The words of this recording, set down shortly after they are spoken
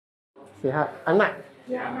Sehat. Anak?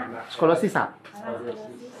 Ya, anak. Scoliosis tak?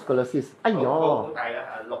 Scoliosis. Ayo.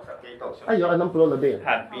 Ayo 60 lebih.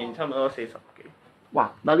 下邊差唔多40幾。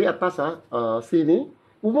 Wah, dari atas sini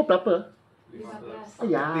umur berapa? 15.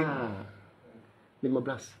 Ya.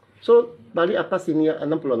 15. So dari atas sini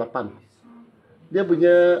 68. Dia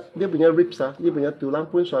punya ribs dia punya tulang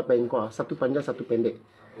pun sudah bengkok, satu panjang satu pendek.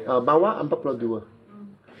 Bawah 42.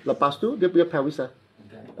 Lepas tu dia punya pelvis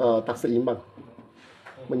tak seimbang.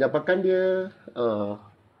 Menyebabkan dia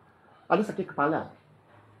ada sakit kepala.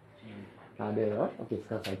 Tak ada. Okey,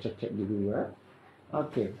 sekarang saya cek dulu ya.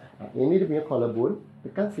 Okey. Ini dia punya collarbone.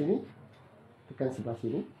 Tekan sini. Tekan sebelah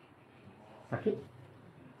sini. Sakit?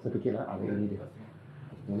 Sedikitlah. Ini dia.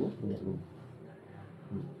 Ini.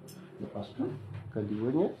 Lepas tu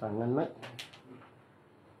keduanya tangan naik.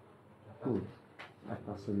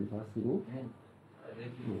 Atas sebelah sini.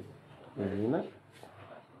 Ini naik.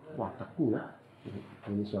 Wah, kaku lah.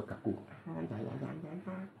 Ini sudah kaku.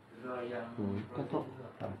 Kotok.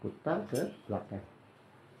 Putar ke belakang.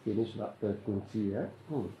 Sini sudah terkunci ya.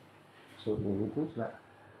 So ini pun sudah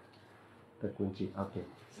terkunci. Okey.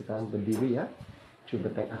 Sekarang berdiri ya. Cuba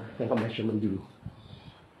tengok measurement dulu.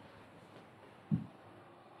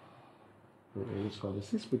 Ini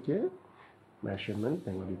scoliosis punya measurement,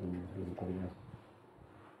 tengok di sini.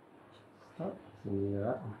 Start. Sini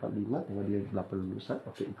ya, 45. Tengok dia berapa lulusan.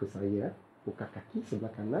 Okey, ikut saya. Buka kaki sebelah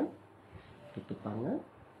kanan. Tutup tangan.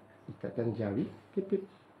 Ikatkan jari. Kipip.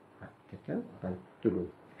 Ikatkan dan turun.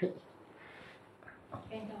 Okay.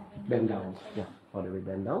 Bend down. Yeah, all the way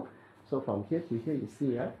bend down. So from here to here, you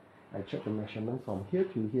see I check the measurement from here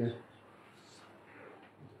to here.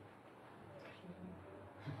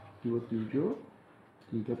 27,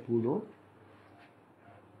 30,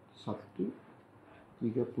 1,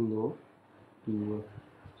 32.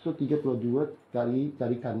 So 32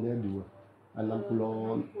 kalikan dia 2.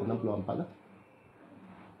 64 lah.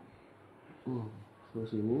 So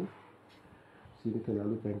sini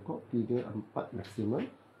terlalu bengkok, 34 maksimum.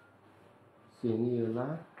 Sini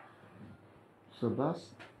ialah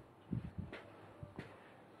 11,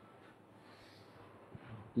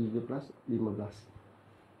 13, 15.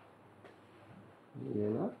 Ini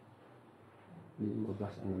ialah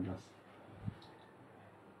 15, 16.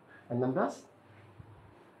 16,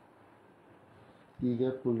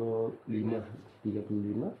 35,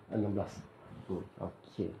 16.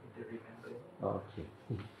 Okey. Okey.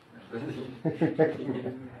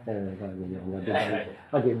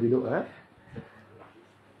 Okey, duduk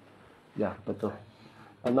Ya, betul.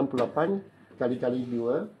 68 kali 2,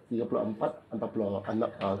 34, 68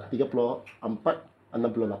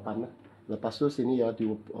 lah. Lepas tu sini ya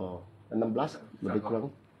 16 lebih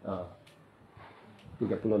kurang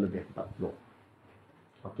 30 lebih 40.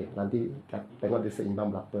 Okey, nanti tengok dia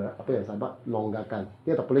seimbang berapa. Apa yang sahabat longgarkan.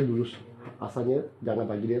 Dia tak boleh lurus. Asalnya jangan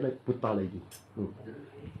bagi dia putar lagi.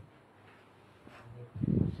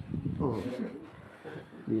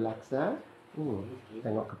 Relax ya.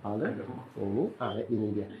 Tengok kepala. Ini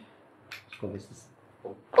dia. Scoliosis.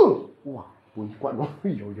 Wah, pun kuat loh.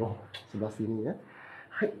 Yo. Sebelah sini ya.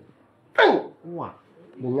 Hai. Wah,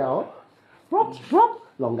 dengar drop.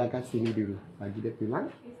 Longgarkan sini dulu. Bagi dia tulang,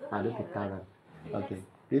 ada tekanan. Okay,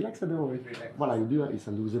 relax, don't worry. What I do is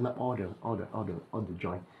loosen up all the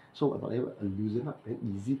joint. So whatever loosen up, then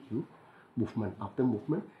easy to movement. After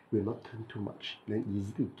movement, will not turn too much. Then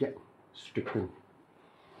easy to get straightened.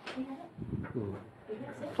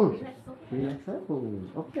 Relax,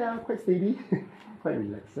 okay, quite steady, quite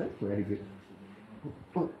relaxed, very good.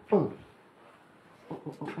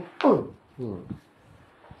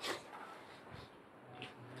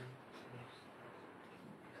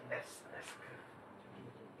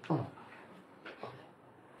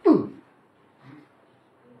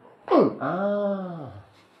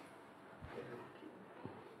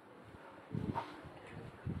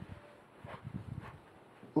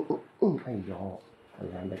 Ayo,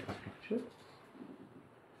 landai structure.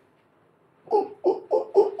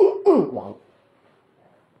 Wow.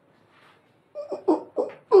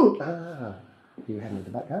 You hand at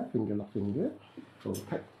the back, finger lock finger.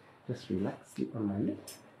 Perfect. Just relax, sleep on my lip.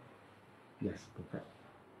 Yes, perfect.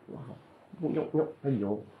 Wow. Nhộn.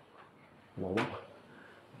 Ayo. Wow.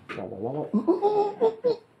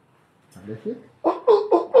 That's it.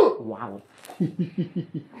 Wow.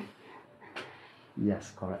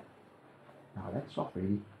 Yes, correct. Now that's soft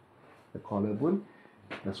already. The collarbone,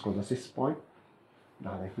 the scoliosis point.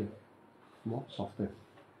 Now right here. More softer.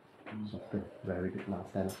 Very good. Now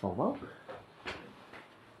stand up for a while.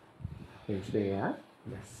 Hands there.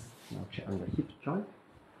 Yes. Now check on the hip joint.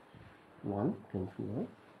 1, 2, 2,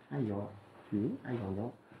 3,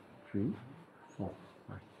 4,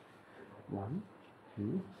 5. 1,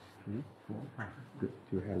 2, 3, 4, 5. Good.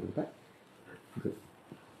 Your hand like that. Good.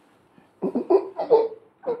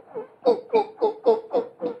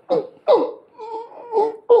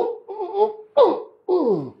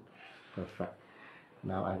 Perfect.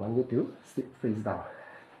 Now I want you to sit face down.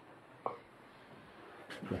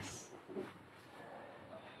 Yes.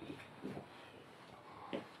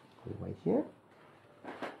 Over here.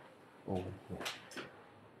 Over here.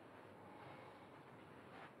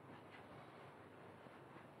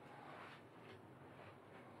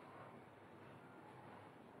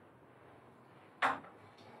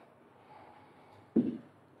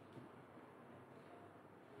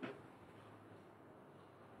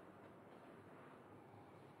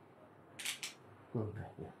 Okay,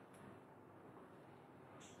 yeah.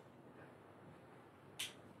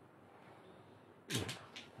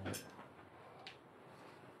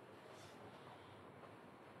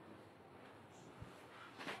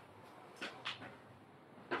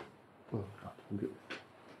 Good.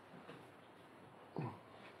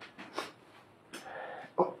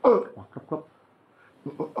 Cấp cấp.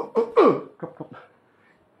 Cấp cấp.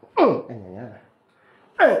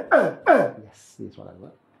 Yes, this is what I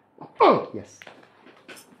want. Yes.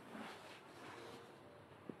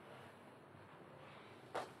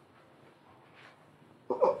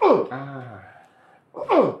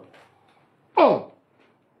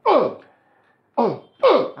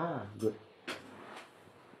 Good.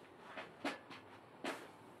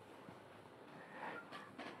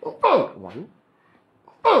 1,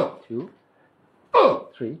 2,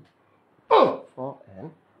 3, 4,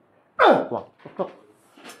 and 1. Stop.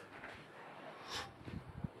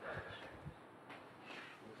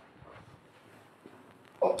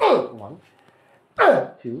 1,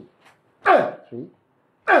 2, 3,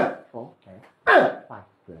 4, and 5.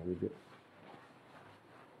 Very good.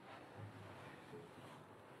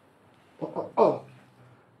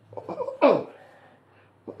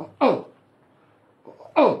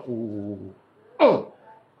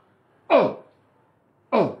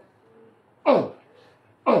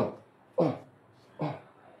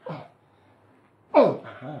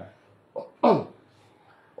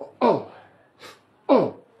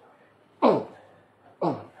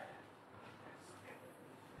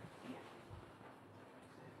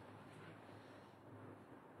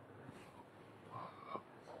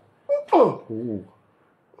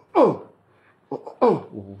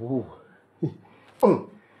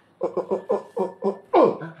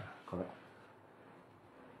 Correct.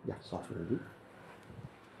 Yeah, soft already.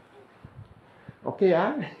 Okay,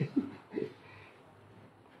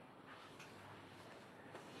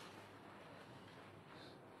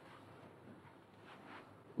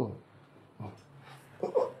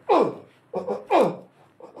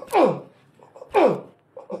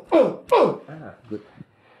 good.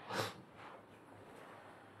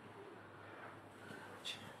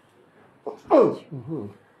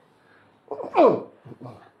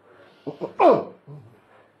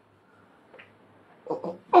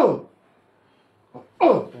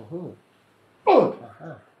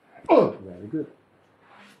 Very good.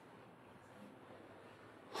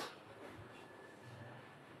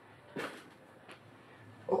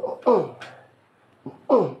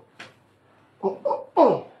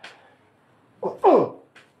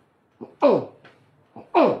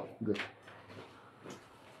 Good.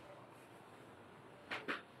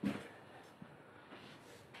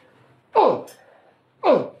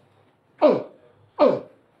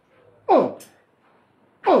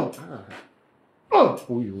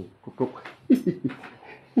 Cook.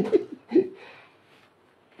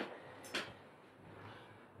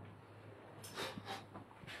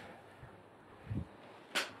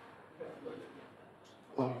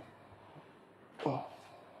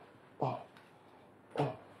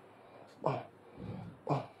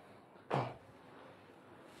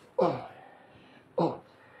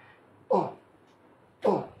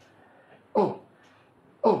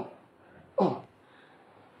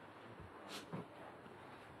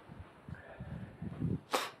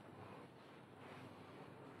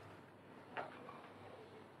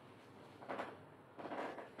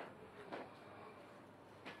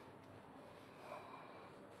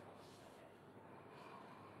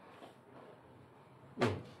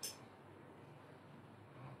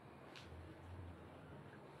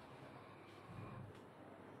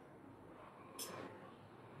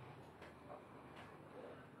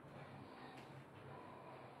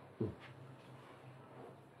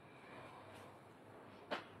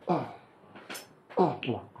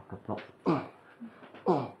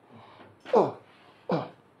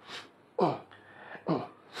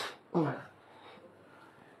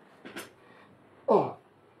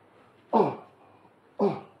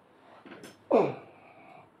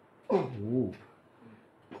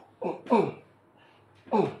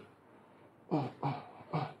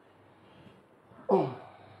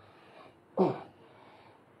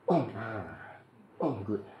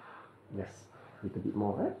 Good. Yes. Little bit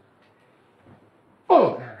more, eh?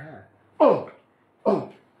 Oh. Oh. Oh.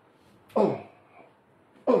 Oh.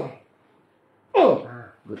 Oh. Oh.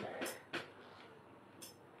 Good.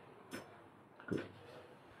 Good.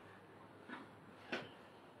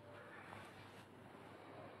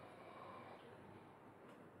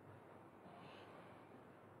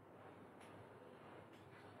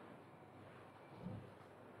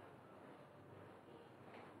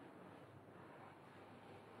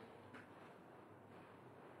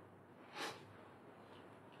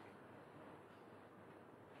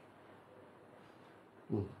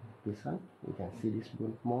 This one, you can see this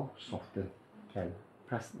bone more softer. Can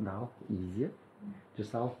press down easier.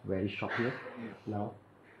 Just now very short here. Now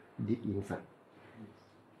deep inside.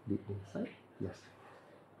 Deep inside. Yes.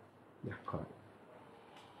 Yeah, correct.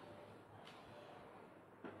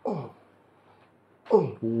 Oh.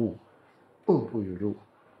 Oh. Oh. Oh. Oh, you do.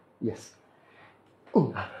 Yes.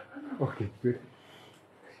 Oh. Okay, good.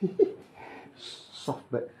 Soft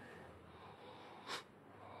but.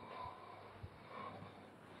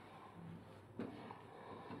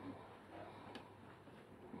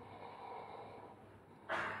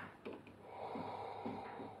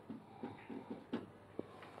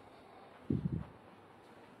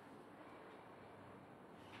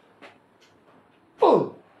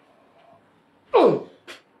 Oh. Oh.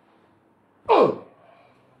 Oh.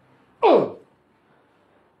 Oh.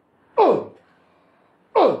 Oh.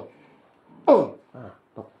 Oh. Oh.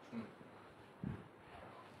 Stop.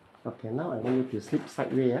 Okay, now I want you to slip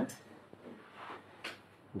sideways, yeah?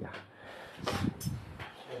 Yeah.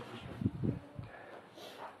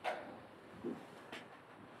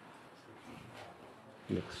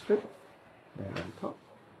 Leg straight, then on top,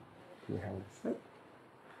 behind the side.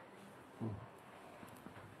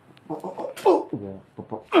 Oh, oh, oh, oh. Yeah, pop,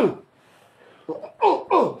 pop. Oh, oh, oh,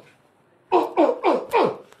 oh. Oh, oh, oh,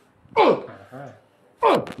 oh. Oh.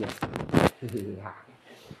 Oh. Yes.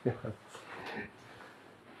 Yeah.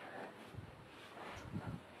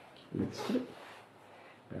 Leg straight,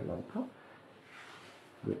 then on top.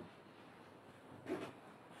 Good.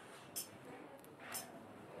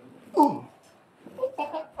 Oh.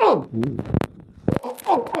 Oh. Oh, oh,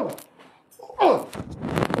 oh.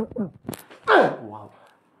 Oh. Wow.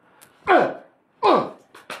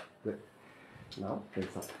 Good. Now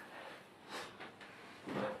face up.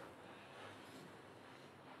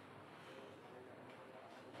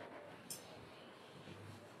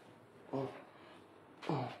 Oh.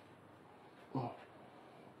 Oh. Oh.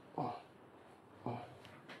 Oh. Oh. Oh.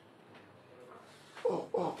 Oh.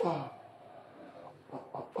 Oh.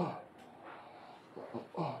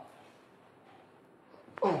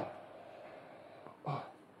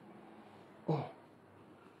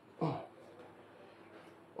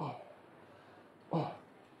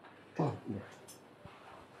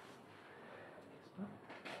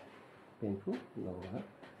 Painful? No, right?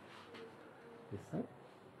 This side?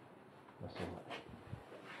 Not so much.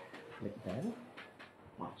 Leg down.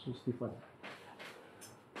 Wow, so stiff one.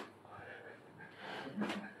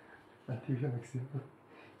 Until here next year.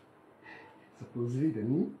 Supposedly the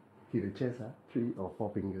knee to the chest, 3 or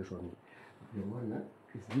 4 fingers only. The one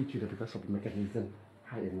is due to because of the mechanism,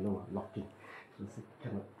 high and low locking. So it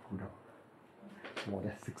cannot go down. More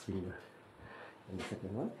than 6 fingers. And the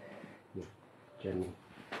second one, yeah, journey.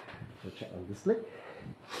 So check on this leg.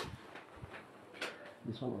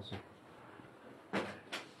 This one also.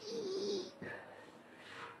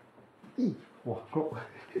 Wow, crop.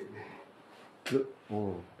 Good.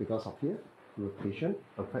 Oh, because of here, rotation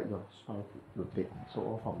affect your spine to rotate. So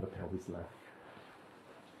all from the pelvis line.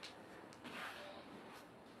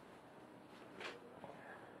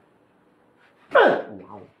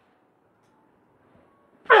 Wow.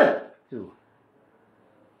 2,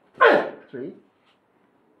 3.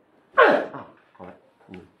 Correct.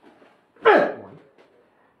 1,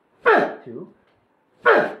 2,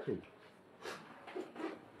 3.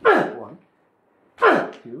 1,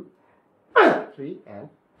 2, 3, and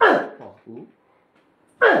 4. 1,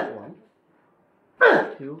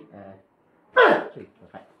 2, and 3.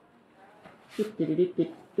 Perfect.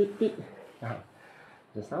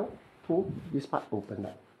 Just now, pull this part open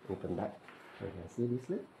back. Open back. So you can see this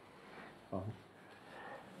leg.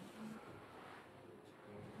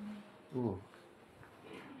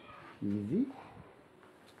 Easy.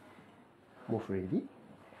 Move ready.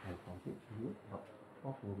 And from it, you lock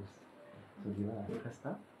off fingers. So you want to press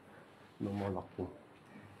down. No more locking.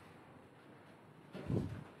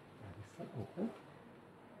 This side open.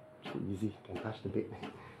 So easy. Can touch the bed.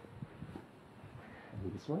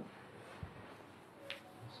 And this one.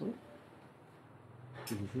 Also.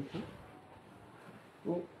 Easy too.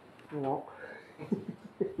 Oh, walk.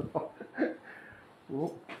 Ini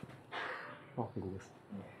 4 fingers.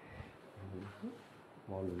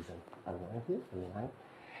 More loosen. Align here, align.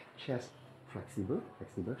 Chest flexible,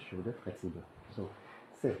 shoulder flexible. So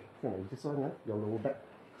same like this one, your lower back,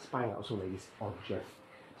 spine also like this on chest.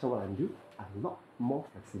 So what I do, I'm a lot more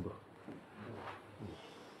flexible.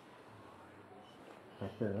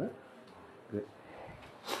 Better, good.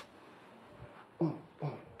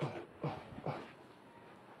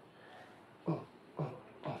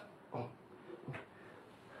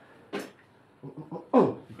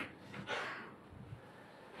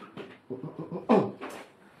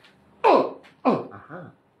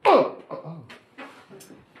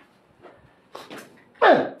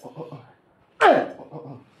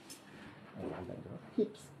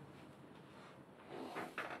 Hips.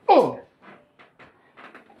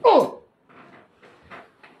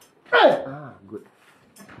 Good.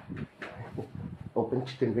 Open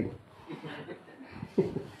chicken wing.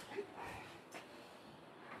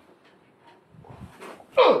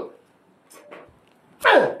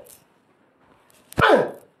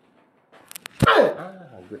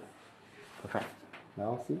 Good. Perfect.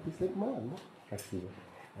 Now see this leg more and more flexible.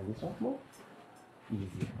 And this one more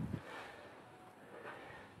easier.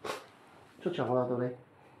 出場啦到你。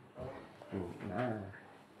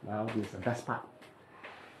Now this is the best part.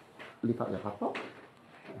 Lift up your buttock.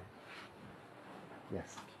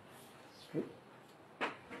 Yes. Straight.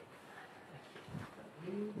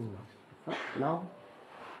 Now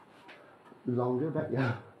longer back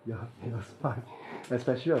your spine,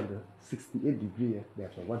 especially on the 68 degree.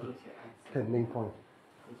 There's a one turning point.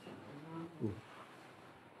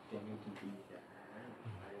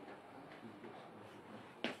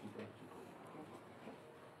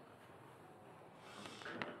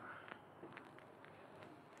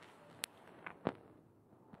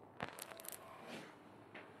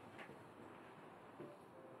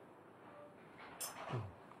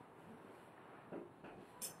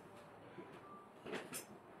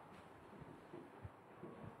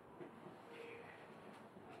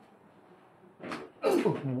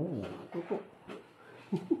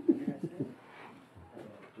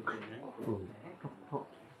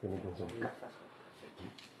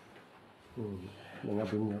 Dengan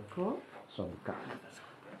bunyi kok songkak.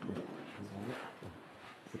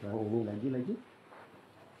 Sekarang ini lagi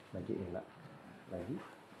enak. Lagi.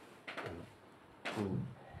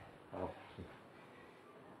 Okey.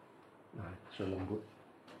 Nah, so lembut.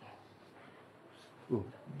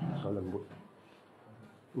 So lembut.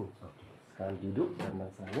 Okey. Sekarang duduk dan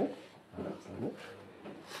sana.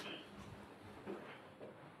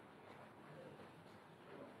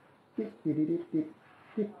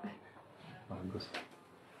 Tip. Bagus.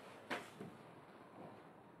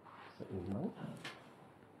 Seimbang.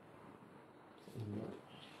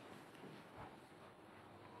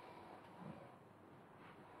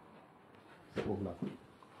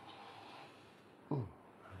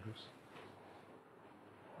 Bagus.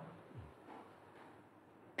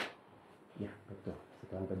 Ya, betul.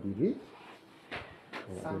 Sekarang berdiri.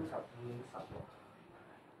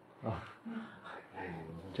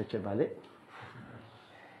 Cecek balik.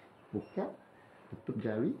 Buka, tutup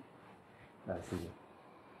jari. Sini.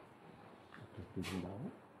 Tutup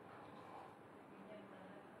bawah.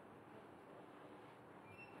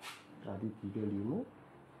 Tadi 35.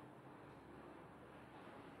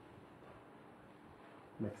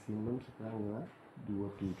 Maksimum sekarang adalah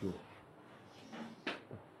 27.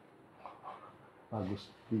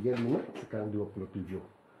 Bagus. 3 minit sekarang 27.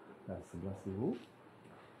 Dan sebelah sini.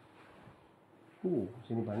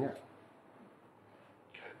 Sini banyak.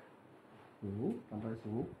 Ini sampai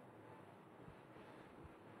sini.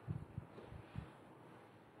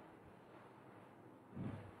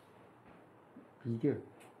 Tiga.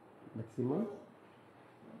 Maksimum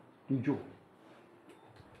 7.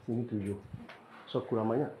 Sini 7. So kurang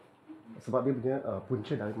banyak. Sebab dia punya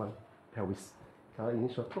punca dari pelvis. Kalau ini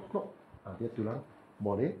so klok, dia tulang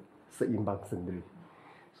boleh seimbang sendiri.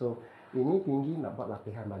 So ini tinggi nak buat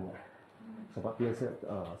latihan banyak. Sebab biasa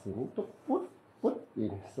sini tu put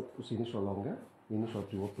ini sini so longgar, ini so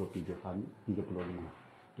 27 kali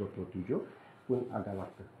 35. 27 pun agak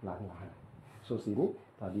lahan. So sini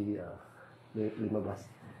tadi 15.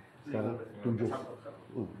 Sekarang 7.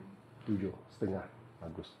 7,5.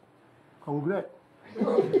 Bagus. Congrats.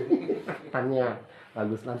 Tanya.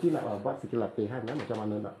 Bagus. Nanti nak buat sikit latihan macam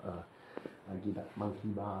mana nak lagi nak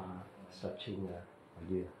monkey bar, stretching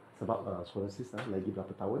lagi. Sebab scoliosis lagi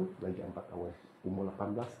berapa tahun? Lagi 4 tahun. Umur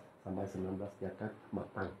 18 sampai 19 dia akan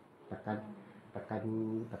matang.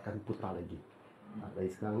 Takkan putar lagi. Dari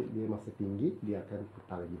sekarang dia masih tinggi, dia akan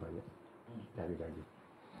putar lagi banyak. Dari lagi.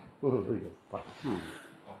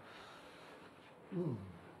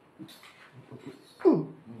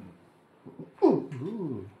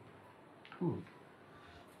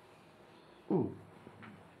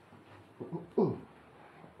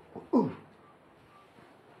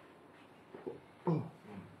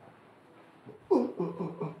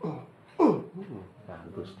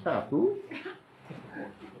 Bagus satu.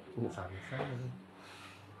 Ini sama-sama.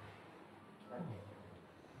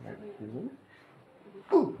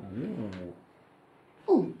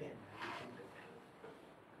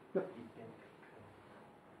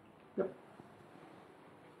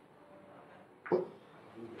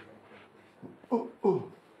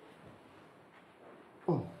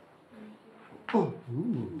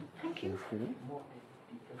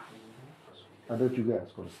 Ada juga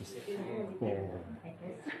scoliosis.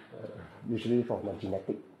 Usually from the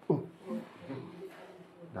genetic.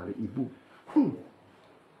 Dari ibu.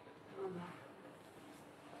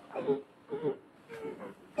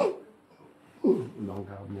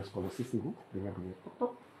 Longgar punya scoliosis ini dengan punya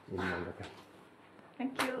tok ini longgarkan.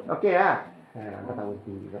 Thank you. Okey ya. Anda tahu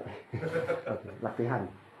tinggi juga. Okey, latihan.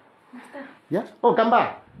 Ya? Oh,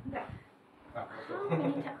 gambar.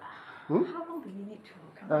 How long do you need to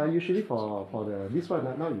come? Usually for this one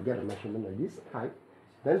now you get a measurement like this height,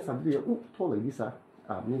 then somebody tall like this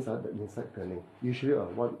means the inside turning. Usually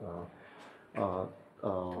about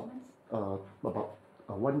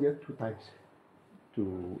 1 year 2 times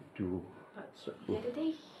to. The other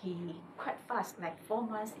day he quite fast, like 4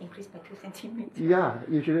 months increased by 2 centimeters. Yeah,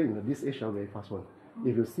 usually in this age very fast one.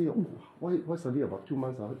 If you see why suddenly about 2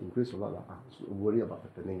 months increase a lot so worry about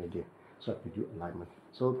the turning again. So I have to do alignment.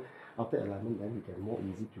 So after alignment, then you can more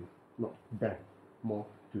easy to not bend more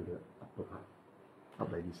to the upper part,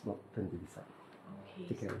 up like this, not turn to this side. Okay.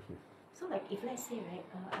 Take care of it. So like if let's say right,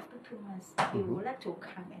 after 2 months, you would like to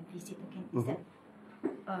come and visit again, is that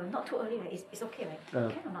not too early, right? It's okay, right?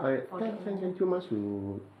 Can or not? Can 2 months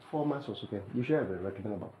to 4 months also can. Usually I will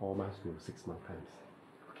recommend about 4 months to 6 months times.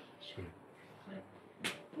 Okay, sure.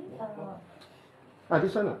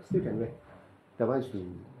 This one still can wear. That one is to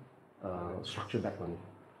structure back on it.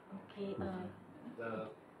 Okay.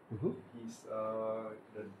 He's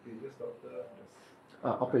the previous doctor.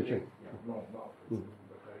 Operation. Yeah, no, not operation.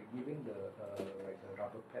 But giving the like the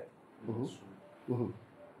rubber pad.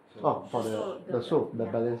 For the sole, the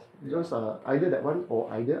balance. Those either that one or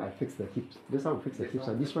either I fix the hips. This one fix the hips.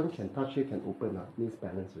 This one can touch here, can open means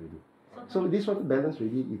balance already. So this one balance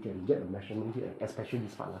already, you can get a measurement here, especially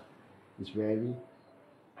this part It's very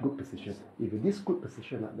good position. If it is good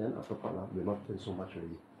position then upper part will not turn so much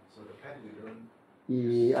already. So the pad we don't.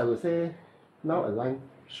 I would say now align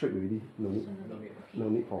straight already. No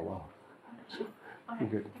need for a while.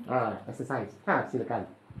 Good. Exercise. Silakan.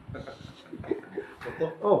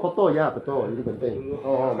 Foto ya, betul. Itu penting.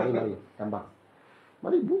 Mari. Gambar.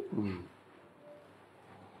 Mari, Bu.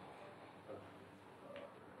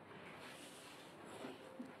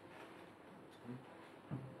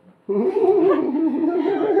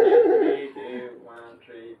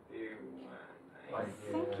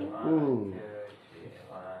 Thank you.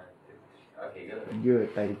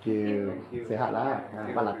 Good, thank you. Sehat lah.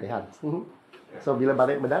 Latihan. So bila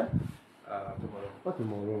balik Medan? Tomorrow.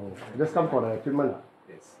 Tomorrow. Just come for the treatment.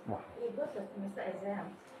 Yes. Wah. It goes to semester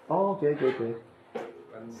exam. Okay.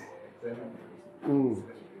 Once exam.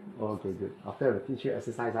 Okay, good. After the teacher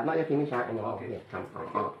exercise, not yet finished. Okay, come.